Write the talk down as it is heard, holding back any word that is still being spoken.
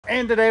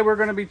And today we're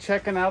going to be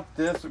checking out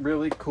this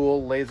really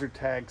cool laser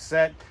tag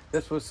set.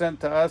 This was sent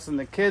to us and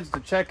the kids to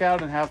check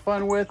out and have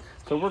fun with.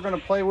 So we're going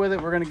to play with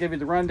it. We're going to give you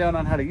the rundown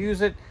on how to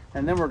use it.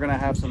 And then we're going to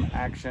have some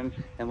action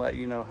and let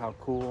you know how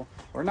cool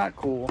or not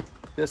cool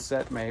this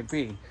set may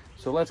be.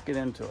 So let's get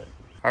into it.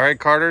 All right,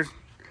 Carter,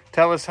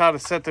 tell us how to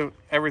set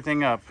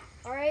everything up.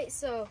 All right,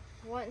 so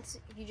once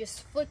you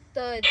just flick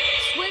the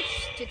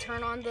switch to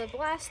turn on the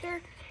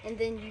blaster, and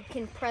then you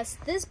can press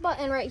this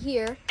button right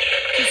here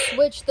to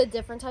switch the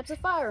different types of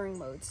firing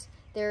modes.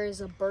 There is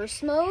a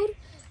burst mode,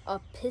 a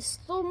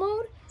pistol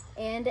mode,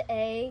 and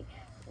a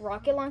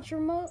rocket launcher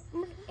mode,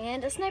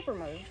 and a sniper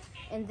mode.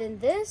 And then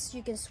this,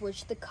 you can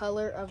switch the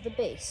color of the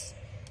base.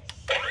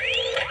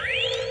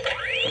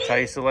 That's how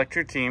you select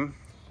your team.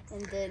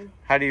 And then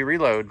how do you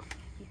reload?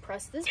 You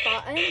press this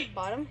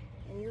bottom,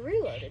 and you're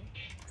reloaded.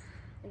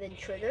 And then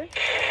trigger.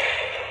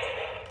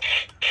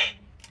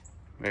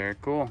 Very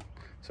cool.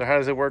 So how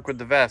does it work with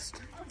the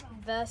vest?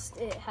 Vest,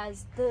 it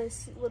has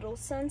this little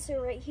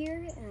sensor right here,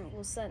 and it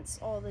will sense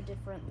all the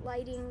different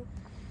lighting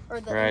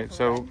or the right infrared.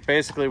 So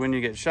basically when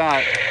you get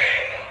shot,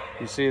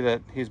 you see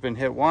that he's been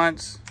hit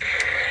once.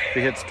 If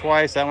he hits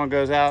twice, that one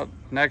goes out,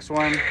 next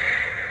one,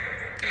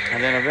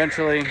 and then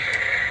eventually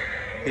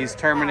he's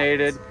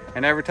terminated.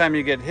 And every time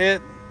you get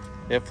hit,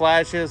 it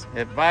flashes,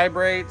 it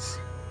vibrates,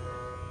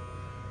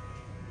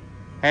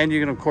 and you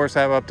can of course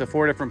have up to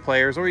 4 different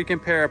players, or you can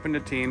pair up into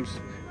teams,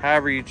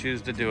 however you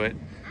choose to do it.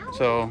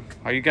 So,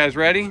 are you guys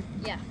ready?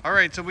 Yeah. All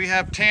right, so we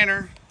have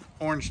Tanner,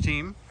 orange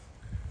team,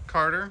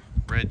 Carter,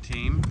 red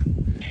team,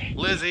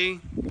 Lizzie,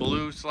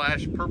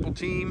 blue/purple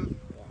team,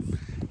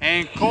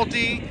 and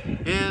Colty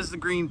is the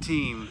green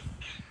team.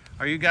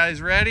 Are you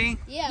guys ready?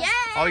 Yeah.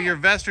 All your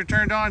vests are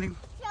turned on?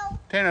 No.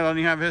 Tanner doesn't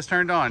even have his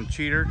turned on,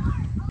 cheater.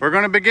 We're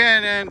gonna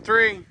begin in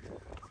 3,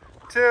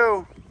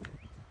 2,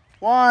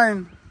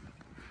 1,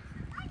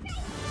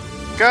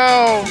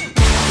 go.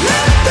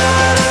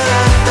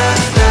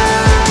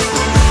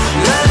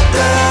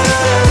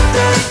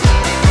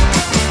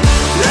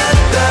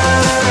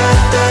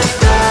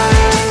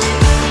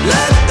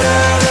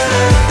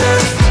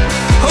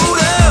 Hold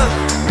up,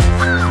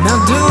 now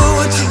do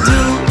what you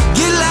do,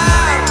 get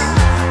loud,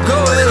 go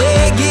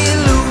ahead, get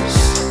loose,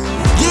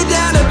 get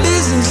down to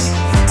business,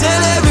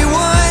 tell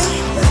everyone,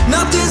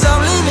 nothing's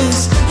off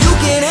limits, you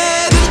can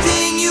have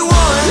anything you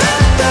want.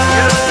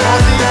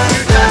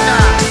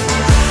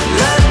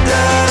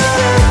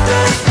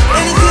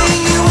 Anything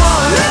you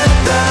want.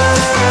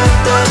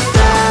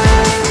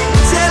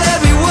 Tell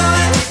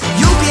everyone,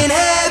 you can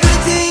have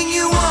anything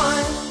you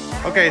want.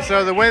 Okay,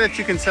 so the way that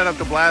you can set up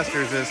the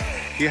blasters is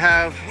you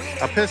have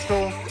a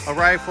pistol, a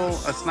rifle,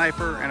 a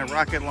sniper, and a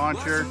rocket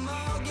launcher.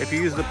 If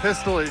you use the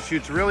pistol, it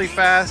shoots really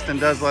fast and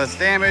does less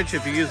damage.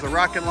 If you use the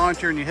rocket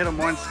launcher and you hit them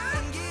once,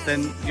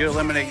 then you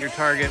eliminate your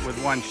target with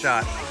one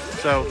shot.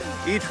 So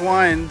each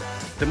one,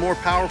 the more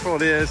powerful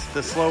it is,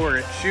 the slower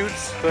it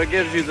shoots. So it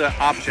gives you the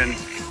option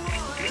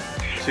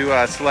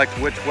to select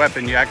which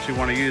weapon you actually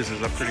want to use.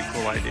 Is a pretty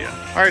cool idea.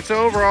 All right, so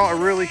overall, a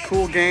really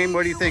cool game.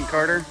 What do you think,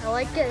 Carter? I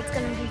like it. It's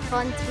going to be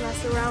fun to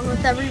mess around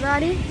with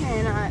everybody,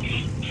 and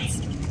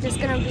it's just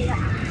going to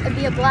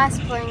be a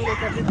blast playing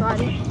with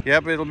everybody.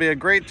 Yep, it'll be a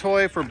great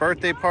toy for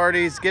birthday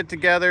parties,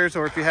 get-togethers,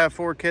 or if you have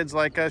 4 kids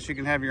like us, you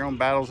can have your own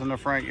battles in the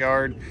front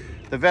yard.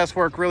 The vests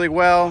work really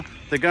well.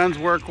 The guns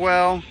work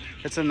well.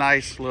 It's a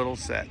nice little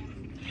set.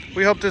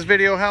 We hope this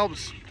video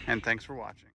helps, and thanks for watching.